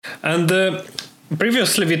And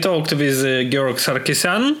previously we talked with Georg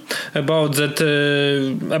Sarkisyan about that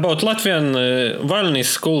about Latvian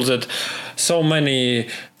violinist schools, that so many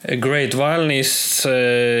great violinists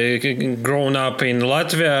grown up in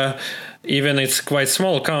Latvia, even it's quite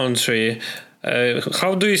small country.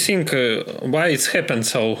 How do you think why it's happened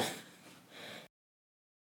so?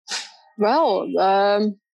 Well,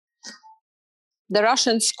 the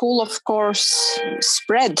Russian school, of course,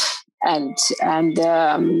 spread, and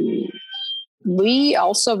we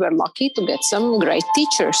also were lucky to get some great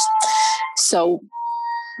teachers. So,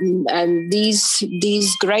 and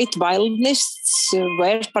these great violinists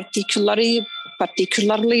were particularly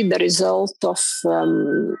the result of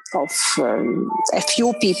a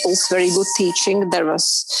few people's very good teaching.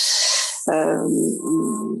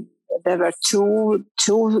 There were two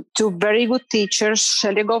very good teachers,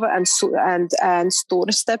 Sheligov and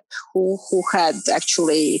Sturestep, who had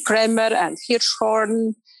actually Kremer and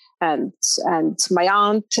Hirschhorn and my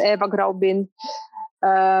aunt Eva Graubin,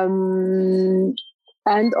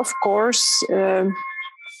 and of course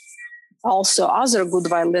also other good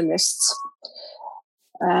violinists.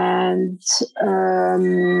 And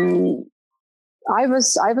I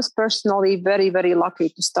was personally very, very lucky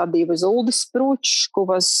to study with Uldis Spruč, who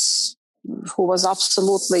was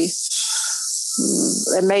absolutely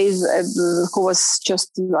amazing, who was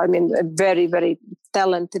just, a very, very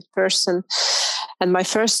talented person. And my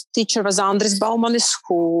first teacher was Andris Baumanis,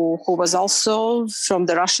 who was also from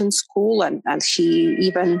the Russian school, and he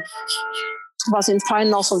even was in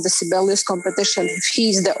finals of the Sibelius competition.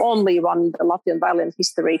 He's the only one in the Latvian violin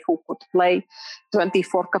history who could play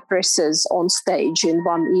 24 caprices on stage in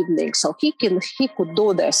one evening. So he could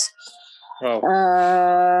do this. Wow.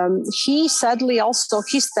 He sadly also,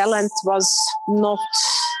 his talent was not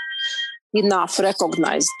enough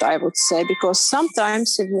recognized, I would say, because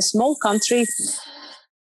sometimes in a small country,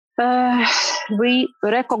 we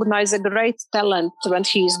recognize a great talent when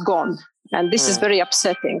he is gone. And this is very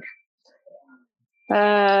upsetting.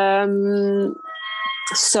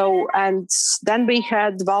 So, and then we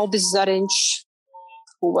had Valdis Zariņš,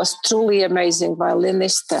 who was truly amazing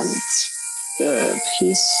violinist, and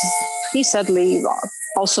he sadly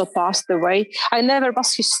also passed away. I never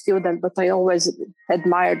was his student, but I always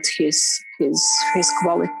admired his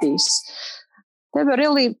qualities. They were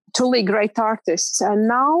really, truly great artists. And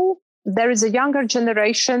now there is a younger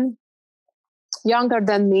generation, younger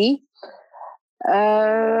than me.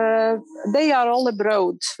 They are all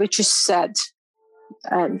abroad, which is sad.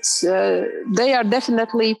 And they are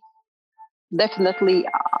definitely,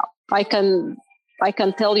 I can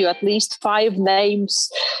tell you at least 5 names,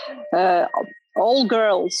 all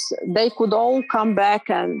girls. They could all come back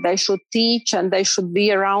and they should teach and they should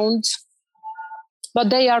be around. But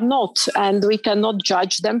they are not, and we cannot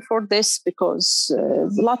judge them for this because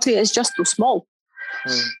Latvia is just too small.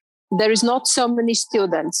 There is not so many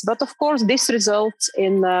students. But of course, this results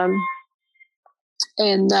in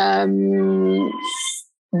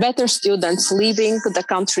better students leaving the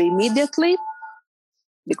country immediately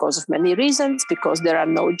because of many reasons, because there are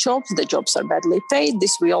no jobs, the jobs are badly paid.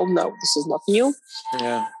 This we all know. This is not new.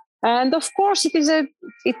 Yeah. And of course, it is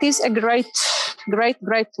a great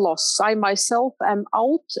loss. I myself am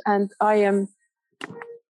out, and I am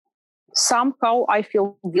somehow I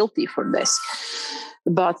feel guilty for this,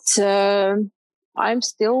 but I'm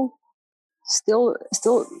still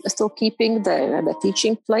keeping the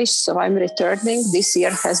teaching place. So I'm returning. This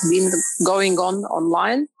year has been going on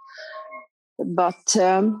online, but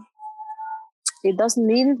it doesn't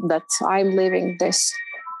mean that I'm leaving this.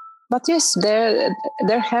 But yes, there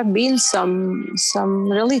have been some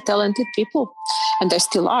really talented people, and there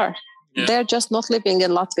still are. Yeah. They're just not living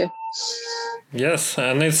in Latvia. Yes,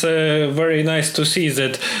 and it's very nice to see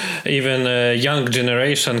that even a young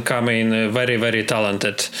generation coming very, very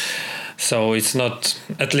talented. So it's not,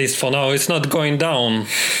 at least for now, it's not going down.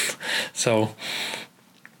 So.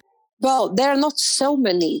 Well, there are not so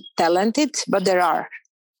many talented, but there are,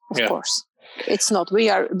 of course. It's not. We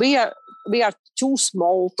are too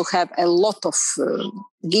small to have a lot of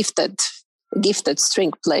gifted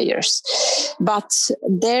string players, but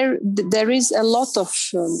there is a lot of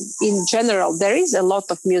in general there is a lot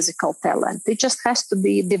of musical talent. It just has to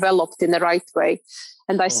be developed in the right way,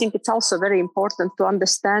 and I think it's also very important to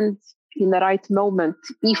understand in the right moment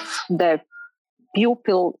if the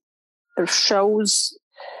pupil shows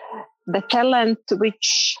the talent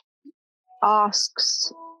which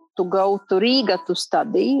asks to go to Riga to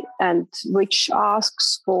study and which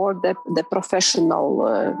asks for the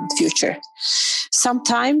professional future.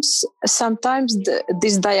 Sometimes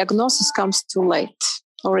this diagnosis comes too late.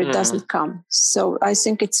 or it doesn't come. So I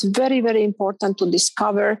think it's very, very important to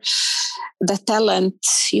discover the talent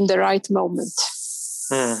in the right moment.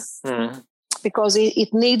 Because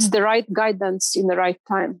it needs the right guidance in the right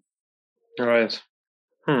time. Right.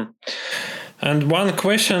 And one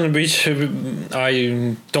question which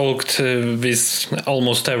I talked with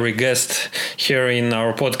almost every guest here in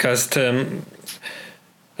our podcast,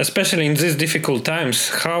 especially in these difficult times,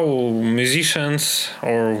 how musicians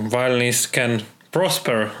or violinists can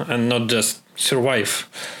prosper and not just survive.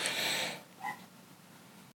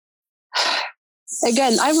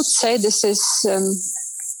 Again, I would say this is,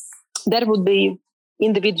 there would be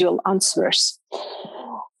individual answers.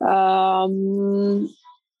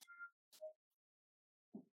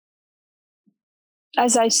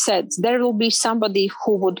 As I said, there will be somebody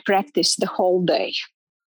who would practice the whole day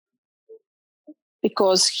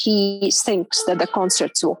because he thinks that the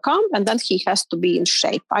concerts will come and then he has to be in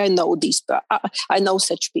shape. I know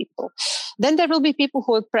such people. Then there will be people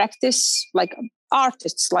who would practice, like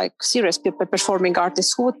artists, like serious people, performing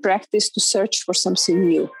artists who would practice to search for something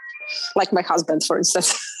new, like my husband, for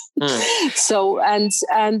instance. So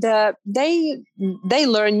they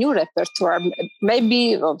learn new repertoire.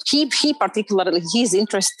 Maybe he particularly he's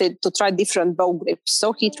interested to try different bow grips,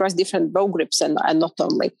 so he tries different bow grips and not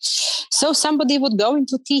only. So somebody would go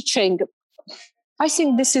into teaching. I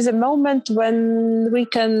think this is a moment when we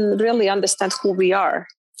can really understand who we are.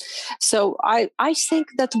 So I think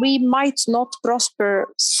that we might not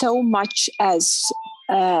prosper so much as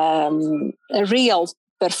a real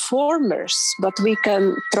performers, but we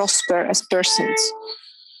can prosper as persons.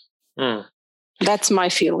 That's my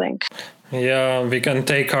feeling. Yeah, we can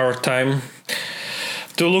take our time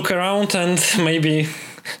to look around and maybe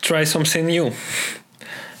try something new.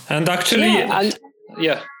 And actually,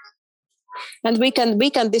 and we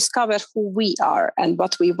can discover who we are and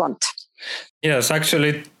what we want. Yes,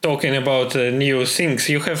 actually, talking about new things,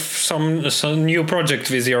 you have some new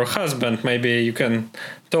project with your husband. Maybe you can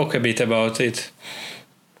talk a bit about it.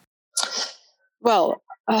 Well,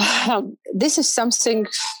 this is something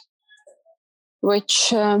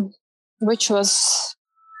which was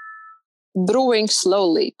brewing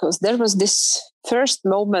slowly, because there was this first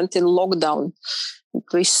moment in lockdown.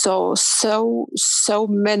 We saw so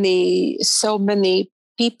many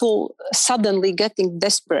people suddenly getting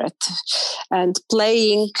desperate and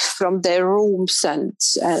playing from their rooms and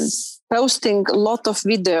posting a lot of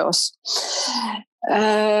videos.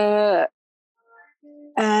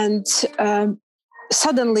 And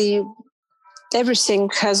suddenly everything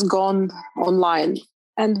has gone online,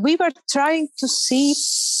 and we were trying to see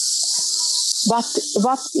what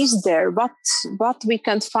is there, what we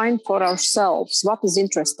can find for ourselves, what is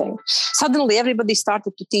interesting. Suddenly everybody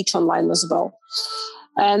started to teach online as well,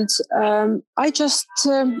 and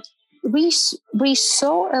we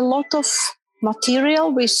saw a lot of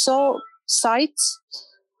material. We saw sites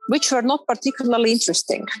which were not particularly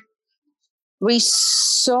interesting. We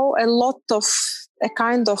saw a lot of a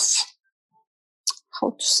kind of,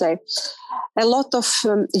 how to say, a lot of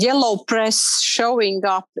yellow press showing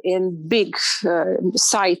up in big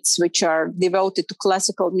sites which are devoted to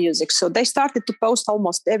classical music. So they started to post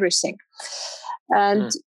almost everything.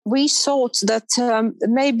 And we thought that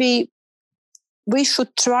maybe we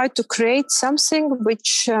should try to create something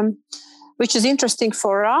which is interesting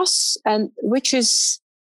for us and which is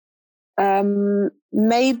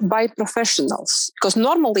made by professionals, because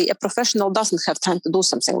normally a professional doesn't have time to do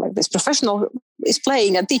something like this. Professional is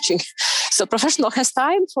playing and teaching, so professional has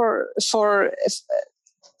time for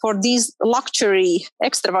these luxury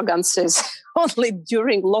extravagances only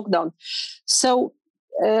during lockdown. So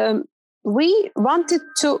we wanted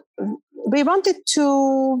to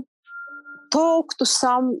talk to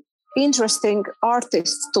some interesting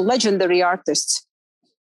artists, to legendary artists.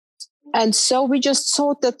 And so we just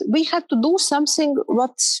thought that we had to do something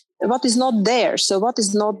what is not there. So what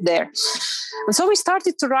is not there? And so we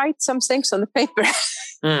started to write some things on the paper.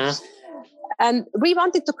 And we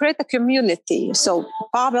wanted to create a community. So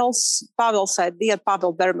Pavel's idea,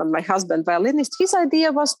 Pavel Berman, my husband, violinist, his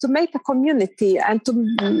idea was to make a community and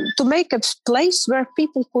to make a place where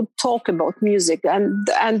people could talk about music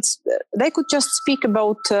and they could just speak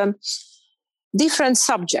about different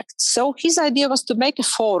subjects. So his idea was to make a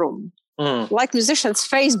forum, like musicians'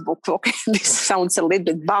 Facebook. Okay, this sounds a little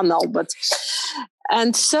bit banal,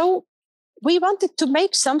 and so we wanted to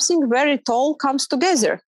make something where it all comes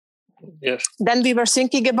together. Yes. Then we were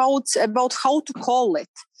thinking about how to call it.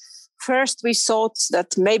 First, we thought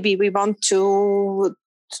that maybe we want to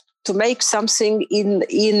to make something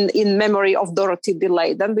in memory of Dorothy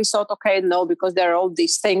DeLay. Then we thought, okay, no, because there are all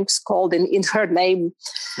these things called in her name,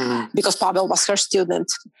 because Pavel was her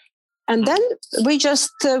student. And then we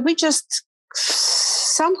just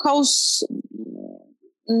somehow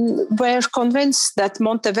were convinced that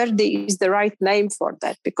Monteverdi is the right name for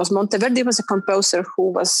that, because Monteverdi was a composer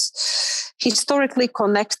who was historically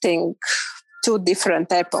connecting two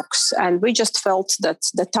different epochs. And we just felt that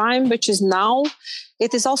the time which is now,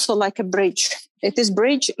 it is also like a bridge. It is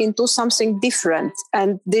bridge into something different.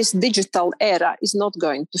 And this digital era is not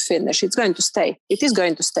going to finish. It's going to stay. It is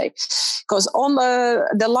going to stay. Because on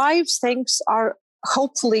the live things are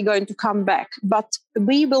hopefully going to come back. But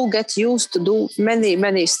we will get used to do many,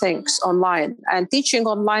 many things online. And teaching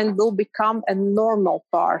online will become a normal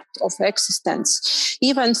part of existence.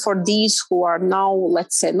 Even for these who are now,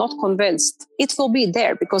 let's say, not convinced, it will be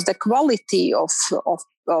there, because the quality of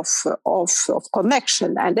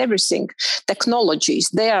connection and everything, technologies,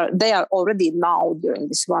 they are already now during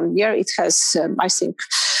this 1 year. It has, I think,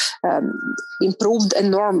 improved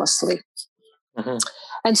enormously. Mm-hmm.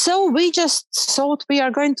 And so we just thought we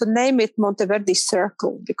are going to name it Monteverdi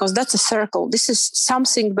Circle, because that's a circle. This is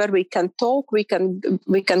something where we can talk, we can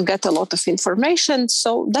get a lot of information.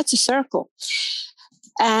 So that's a circle.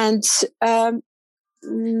 And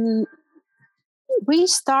we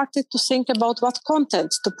started to think about what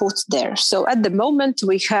content to put there. So at the moment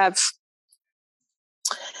we have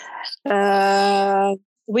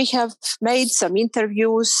made some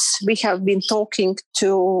interviews. We have been talking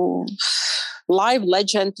to live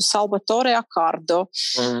legend Salvatore Accardo,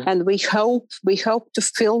 and we hope to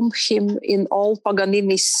film him in all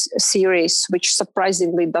Paganini's series, which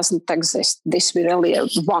surprisingly doesn't exist. This we really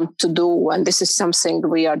want to do, and this is something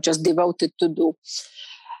we are just devoted to do.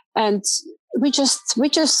 And we just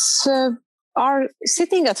are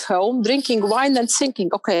sitting at home drinking wine and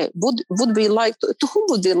thinking, okay, would we like to whom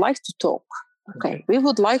would we like to talk? Okay, we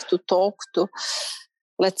would like to talk to,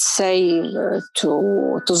 let's say,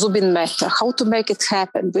 to Zubin Mehta, how to make it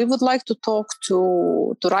happen. We would like to talk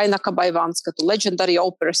to Raina Kabaivanska, the legendary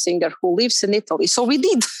opera singer who lives in Italy. So we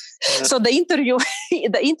did. Yeah. So the interview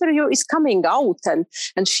is coming out,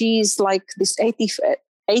 and she's like this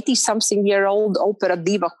 80-something year old opera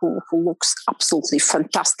diva who looks absolutely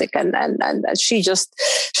fantastic, and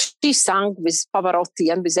she sang with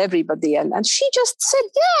Pavarotti and with everybody, and she just said,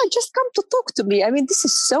 yeah, just come to talk to me. I mean, this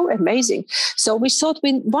is so amazing. So we thought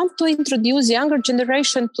we want to introduce younger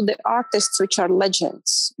generation to the artists which are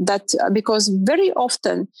legends, that because very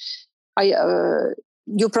often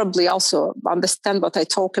you probably also understand what I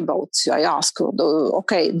talk about. I ask,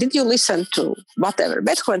 okay, did you listen to whatever,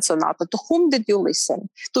 Beethoven Sonata? To whom did you listen?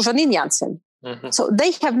 To Janine Jansen. Mm-hmm. So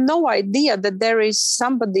they have no idea that there is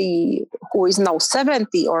somebody who is now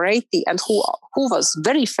 70 or 80 and who was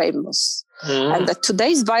very famous, and that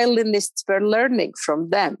today's violinists were learning from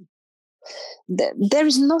them. There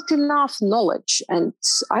is not enough knowledge. And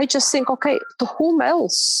I just think, okay, to whom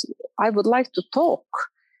else I would like to talk?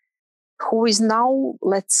 Who is now,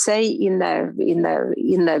 let's say, in a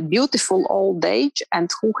beautiful old age,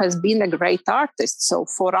 and who has been a great artist. So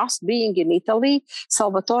for us being in Italy,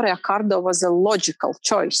 Salvatore Accardo was a logical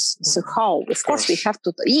choice. So how? Of course we have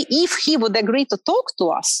to, if he would agree to talk to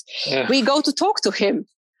us, we go to talk to him.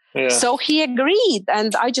 Yeah. So he agreed.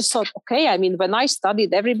 And I just thought, okay, I mean, when I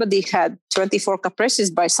studied, everybody had 24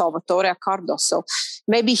 Caprices by Salvatore Accardo. So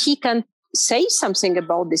maybe he can say something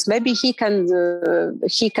about this. Maybe he can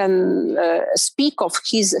speak of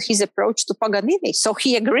his approach to Paganini. So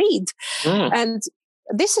he agreed, and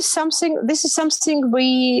this is something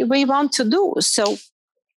we want to do. So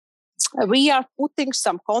we are putting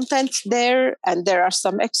some content there, and there are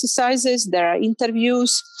some exercises, there are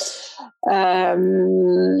interviews, there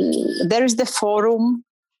is the forum,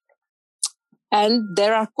 and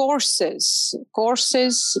there are courses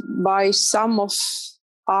by some of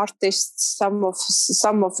artists, some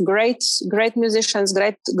of great musicians,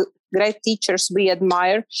 great teachers we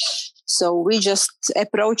admire. So we just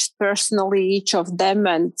approached personally each of them,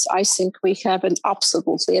 and I think we have an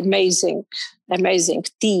absolutely amazing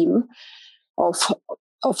team of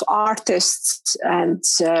artists. And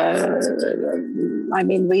I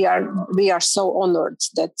mean, we are so honored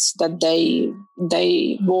that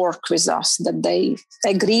they work with us, that they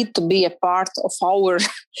agreed to be a part of our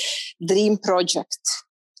dream project.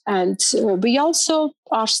 And we also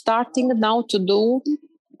are starting now to do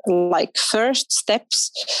like first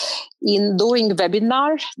steps in doing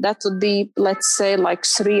webinar. That would be, let's say, like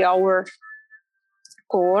 3-hour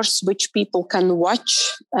course which people can watch,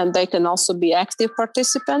 and they can also be active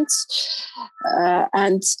participants.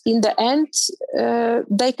 And in the end,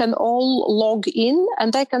 they can all log in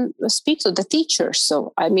and they can speak to the teacher.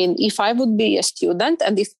 So, I mean, if I would be a student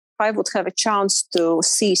and if I would have a chance to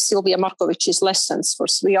see Silvia Markovic's lessons for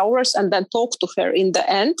 3 hours and then talk to her in the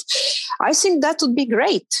end, I think that would be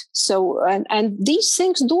great. So, and these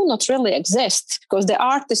things do not really exist because the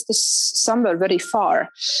artist is somewhere very far.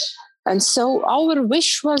 And so our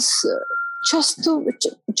wish was just to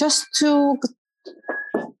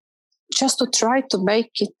try to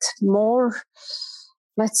make it more,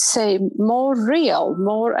 let's say, more real,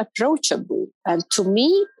 more approachable. And to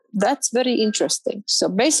me, that's very interesting. So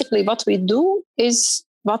basically what we do is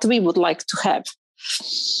what we would like to have.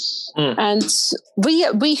 And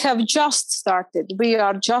we have just started. We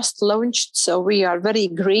are just launched, so we are very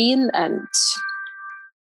green and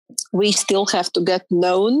we still have to get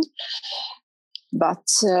known. But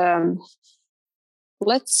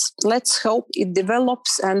let's hope it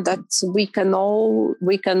develops and that we can all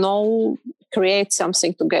create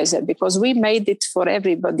something together, because we made it for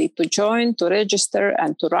everybody to join, to register,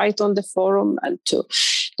 and to write on the forum and to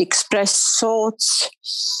express thoughts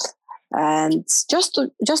and just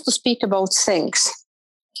to speak about things.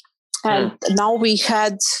 And now we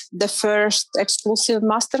had the first exclusive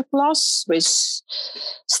masterclass with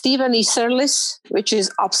Stephen Isserlis, which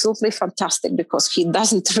is absolutely fantastic because he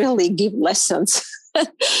doesn't really give lessons.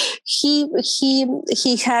 He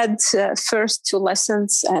had first 2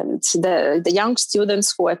 lessons, and the young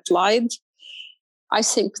students who applied, I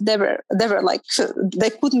think they were like, they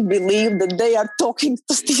couldn't believe that they are talking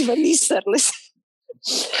to Stephen Isserlis.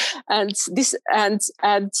 And these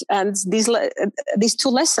 2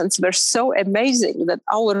 lessons were so amazing that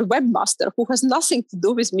our webmaster, who has nothing to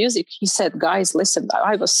do with music, he said, "Guys, listen,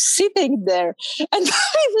 I was sitting there and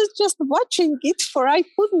I was just watching it, for I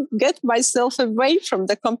couldn't get myself away from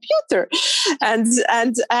the computer." And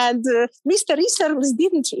Mr. Isserlis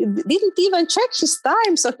didn't even check his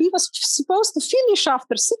time, so he was supposed to finish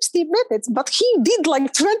after 60 minutes, but he did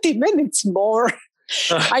like 20 minutes more.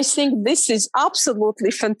 I think this is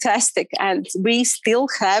absolutely fantastic, and we still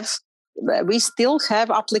have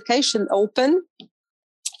application open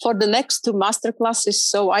for the next 2 masterclasses.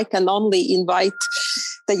 So I can only invite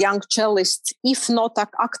the young cellists, if not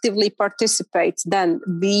actively participate, then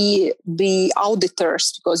be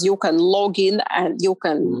auditors, because you can log in and you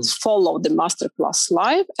can follow the masterclass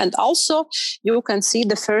live. And also you can see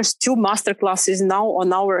the first 2 masterclasses now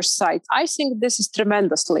on our site. I think this is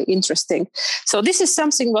tremendously interesting. So this is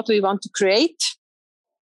something what we want to create.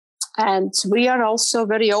 And we are also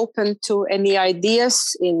very open to any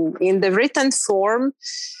ideas in the written form.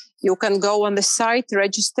 You can go on the site,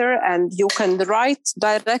 register, and you can write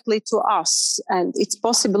directly to us. And it's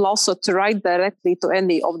possible also to write directly to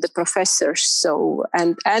any of the professors. So,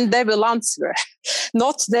 and they will answer,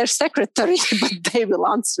 not their secretary, but they will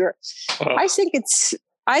answer. Wow. I think it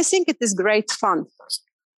is great fun.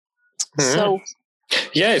 Mm-hmm. So,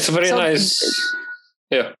 yeah, it's very nice.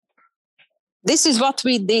 Yeah. This is what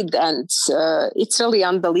we did, and it's really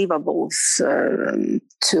unbelievable to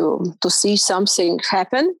see something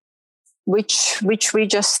happen, which we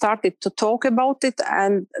just started to talk about it,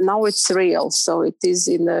 and now it's real. So it is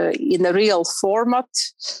in a real format,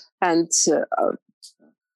 and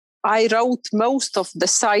I wrote most of the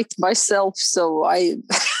site myself. So it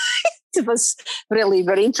was really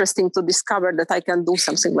very interesting to discover that I can do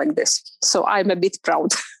something like this. So I'm a bit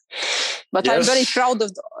proud. But yes.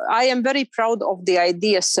 I am very proud of the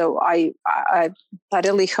idea. So I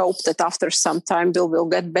really hope that after some time we will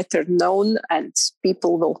get better known and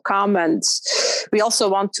people will come. And we also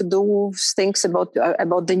want to do things about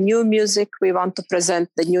the new music. We want to present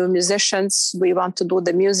the new musicians. We want to do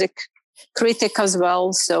the music critic as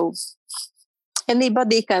well. So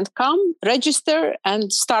anybody can come, register,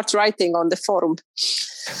 and start writing on the forum.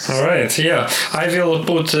 All right, yeah. I will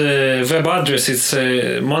put web address. It's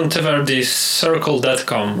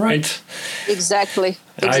monteverdicircle.com, right? Exactly.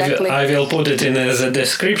 I will put it in the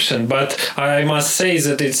description, but I must say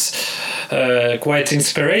that it's quite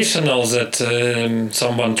inspirational that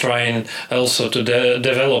someone trying also to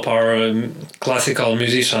develop our classical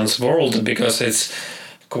musicians world, because it's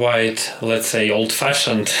quite, let's say,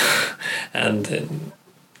 old-fashioned. And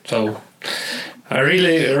so I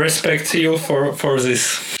really respect you for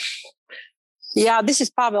this. Yeah, this is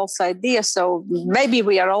Pavel's idea. So maybe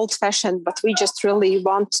we are old-fashioned, but we just really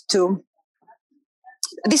want to.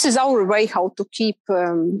 This is our way how to keep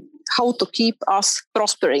us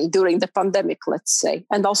prospering during the pandemic, let's say,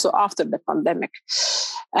 and also after the pandemic.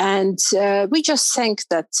 And we just think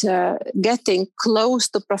that getting close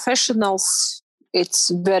to professionals it's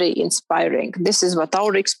very inspiring. This is what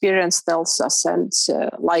our experience tells us. And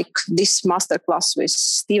like this masterclass with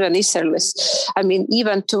Steven Isserlis, I mean,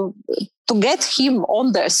 even to get him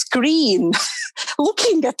on the screen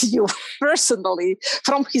looking at you personally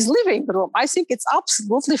from his living room, I think it's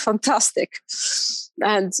absolutely fantastic.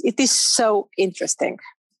 And it is so interesting.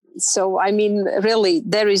 So, I mean, really,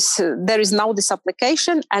 there is now this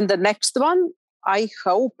application, and the next one, I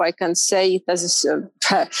hope I can say it as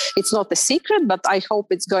it's not a secret, but I hope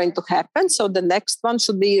it's going to happen. So the next one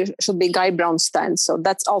should be Guy Brownstein. So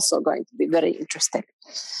that's also going to be very interesting.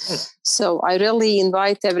 So I really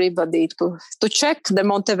invite everybody to check the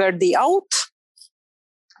Monteverdi out,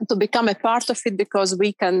 to become a part of it, because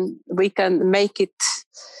we can make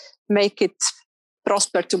it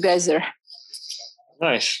prosper together.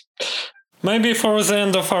 Nice. Maybe for the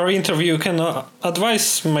end of our interview, you can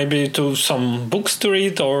advise maybe to some books to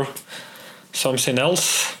read or something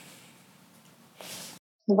else.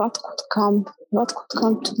 What could come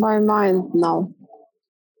to my mind now?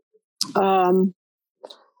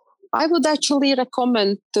 I would actually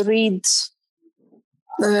recommend to read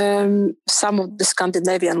some of the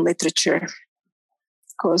Scandinavian literature,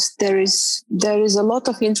 because there is a lot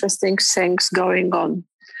of interesting things going on.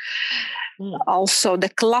 Also the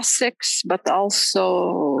classics, but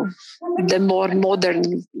also the more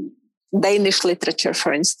modern Danish literature,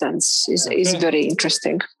 for instance, is very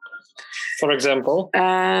interesting. For example?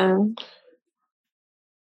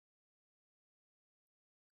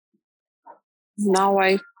 Now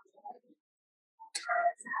I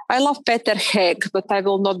love Peter Haig, but I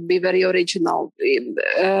will not be very original.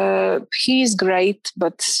 He is great,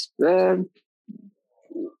 but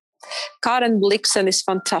Karen Blixen is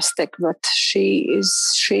fantastic, but she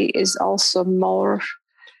is also more.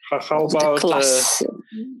 How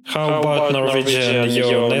about Norwegian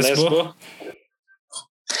Jo Nesbø?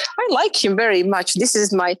 I like him very much. This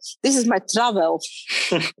is my travel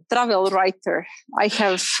writer. I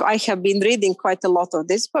have been reading quite a lot of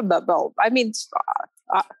this, but well, I mean,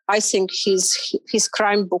 I think his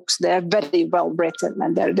crime books, they're very well written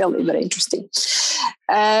and they're really very interesting.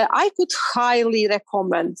 I could highly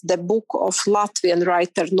recommend the book of Latvian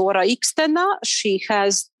writer Nora Ikstena. She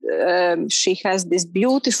has this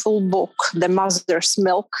beautiful book, The Mother's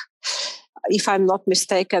Milk. If I'm not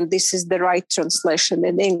mistaken, this is the right translation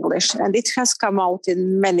in English, and it has come out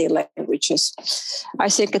in many languages. I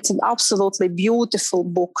think it's an absolutely beautiful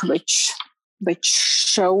book, which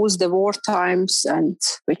shows the war times and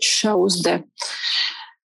which shows the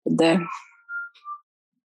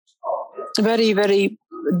very, very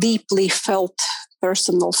deeply felt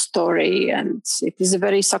personal story. And it is a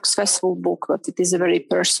very successful book, but it is a very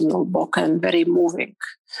personal book and very moving.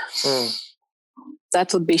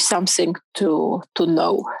 That would be something to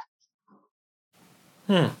know.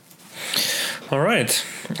 All right.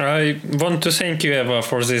 I want to thank you, Eva,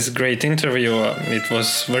 for this great interview. It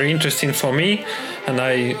was very interesting for me, and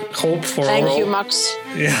I hope for Thank you, Max.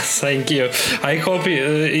 Yes, thank you. I hope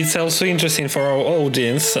it's also interesting for our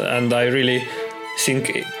audience, and I really think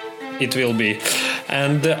it will be.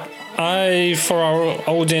 And for our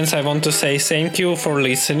audience, I want to say thank you for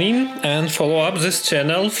listening and follow up this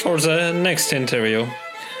channel for the next interview.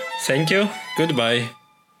 Thank you. Goodbye.